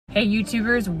Hey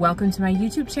YouTubers, welcome to my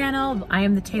YouTube channel. I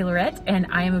am the Tailorette and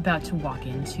I am about to walk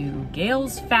into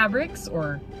Gail's Fabrics,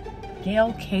 or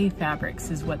Gail K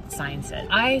Fabrics is what the sign said.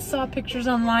 I saw pictures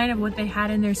online of what they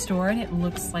had in their store and it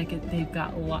looks like they've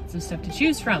got lots of stuff to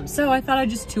choose from. So I thought I'd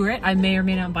just tour it. I may or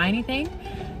may not buy anything.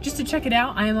 Just to check it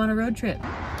out, I am on a road trip.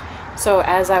 So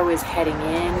as I was heading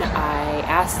in, I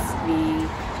asked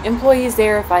the employees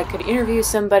there if I could interview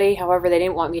somebody. However, they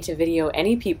didn't want me to video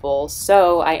any people,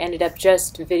 so I ended up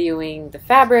just videoing the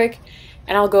fabric,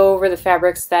 and I'll go over the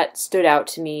fabrics that stood out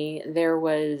to me. There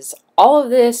was all of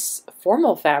this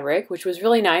formal fabric, which was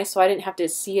really nice, so I didn't have to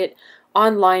see it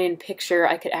online in picture.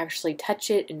 I could actually touch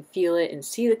it and feel it and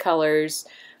see the colors,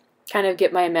 kind of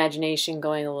get my imagination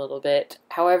going a little bit.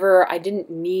 However, I didn't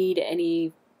need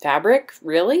any fabric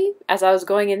really as I was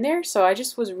going in there, so I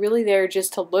just was really there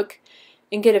just to look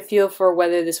and get a feel for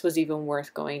whether this was even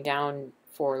worth going down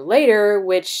for later,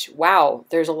 which, wow,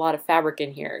 there's a lot of fabric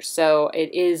in here. So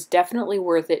it is definitely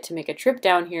worth it to make a trip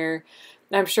down here.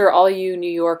 I'm sure all you New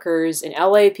Yorkers and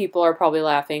LA people are probably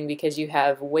laughing because you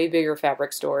have way bigger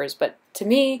fabric stores, but to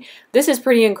me, this is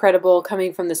pretty incredible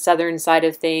coming from the southern side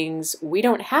of things. We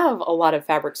don't have a lot of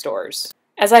fabric stores.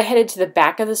 As I headed to the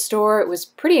back of the store, it was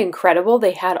pretty incredible.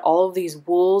 They had all of these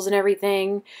wools and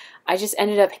everything. I just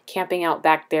ended up camping out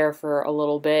back there for a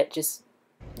little bit, just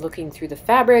looking through the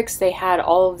fabrics. They had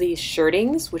all of these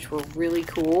shirtings, which were really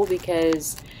cool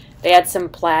because they had some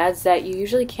plaids that you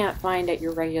usually can't find at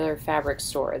your regular fabric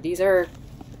store. These are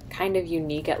kind of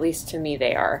unique, at least to me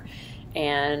they are.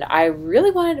 And I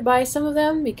really wanted to buy some of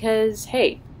them because,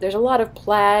 hey, there's a lot of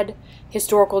plaid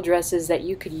historical dresses that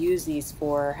you could use these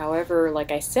for. However,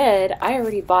 like I said, I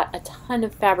already bought a ton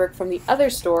of fabric from the other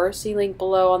store, see link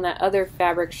below on that other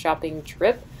fabric shopping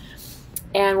trip.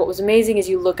 And what was amazing is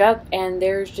you look up and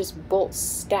there's just bolts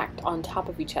stacked on top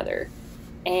of each other.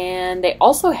 And they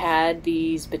also had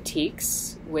these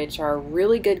batiks, which are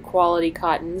really good quality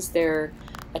cottons. They're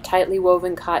a tightly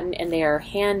woven cotton and they are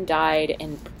hand dyed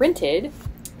and printed.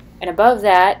 And above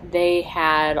that, they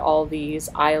had all these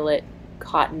eyelet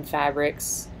cotton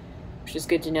fabrics, which is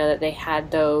good to know that they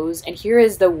had those. And here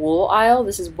is the wool aisle.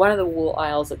 This is one of the wool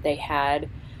aisles that they had.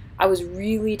 I was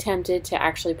really tempted to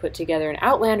actually put together an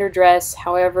Outlander dress.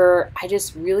 However, I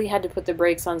just really had to put the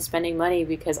brakes on spending money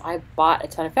because I bought a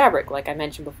ton of fabric, like I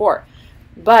mentioned before.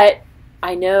 But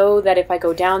I know that if I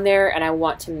go down there and I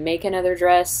want to make another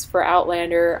dress for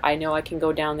Outlander, I know I can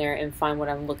go down there and find what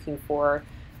I'm looking for.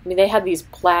 I mean, they had these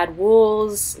plaid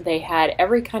wools, they had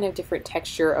every kind of different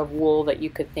texture of wool that you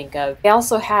could think of. They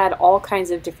also had all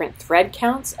kinds of different thread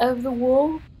counts of the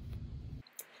wool.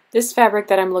 This fabric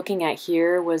that I'm looking at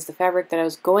here was the fabric that I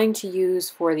was going to use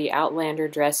for the Outlander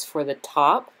dress for the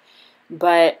top,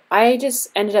 but I just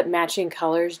ended up matching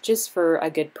colors just for a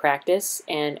good practice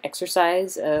and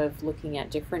exercise of looking at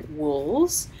different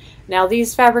wools. Now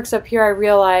these fabrics up here, I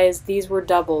realized these were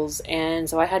doubles, and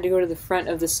so I had to go to the front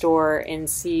of the store and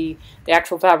see the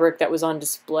actual fabric that was on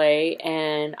display,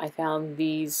 and I found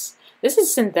these. This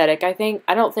is synthetic, I think.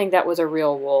 I don't think that was a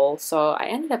real wool, so I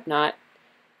ended up not,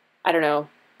 I don't know.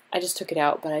 I just took it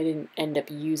out, but I didn't end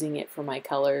up using it for my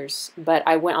colors. But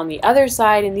I went on the other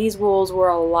side, and these wools were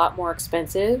a lot more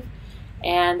expensive.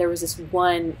 And there was this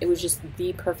one, it was just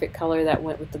the perfect color that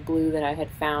went with the blue that I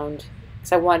had found.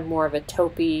 Because I wanted more of a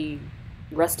taupey,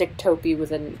 rustic taupey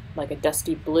with like a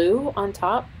dusty blue on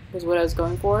top, was what I was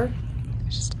going for.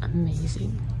 It's just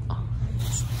amazing. Oh,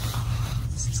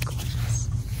 this is gorgeous.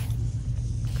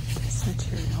 Look at this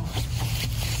material.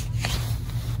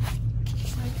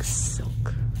 It's like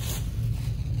silk.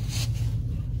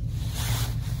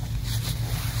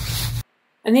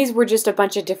 And these were just a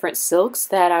bunch of different silks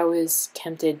that I was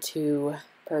tempted to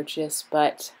purchase,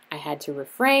 but I had to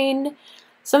refrain.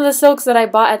 Some of the silks that I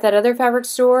bought at that other fabric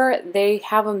store, they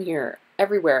have them here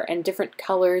everywhere and different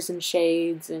colors and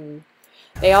shades. And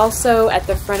they also, at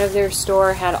the front of their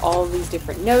store, had all of these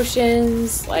different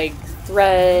notions, like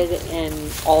thread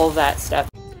and all of that stuff.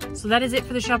 So that is it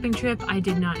for the shopping trip. I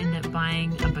did not end up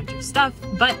buying a bunch of stuff,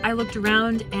 but I looked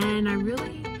around and I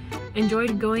really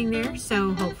enjoyed going there,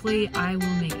 so hopefully I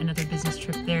will make another business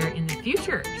trip there in the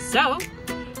future. So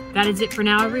that is it for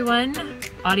now, everyone.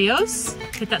 Adios.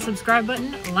 Hit that subscribe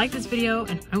button, like this video,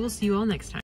 and I will see you all next time.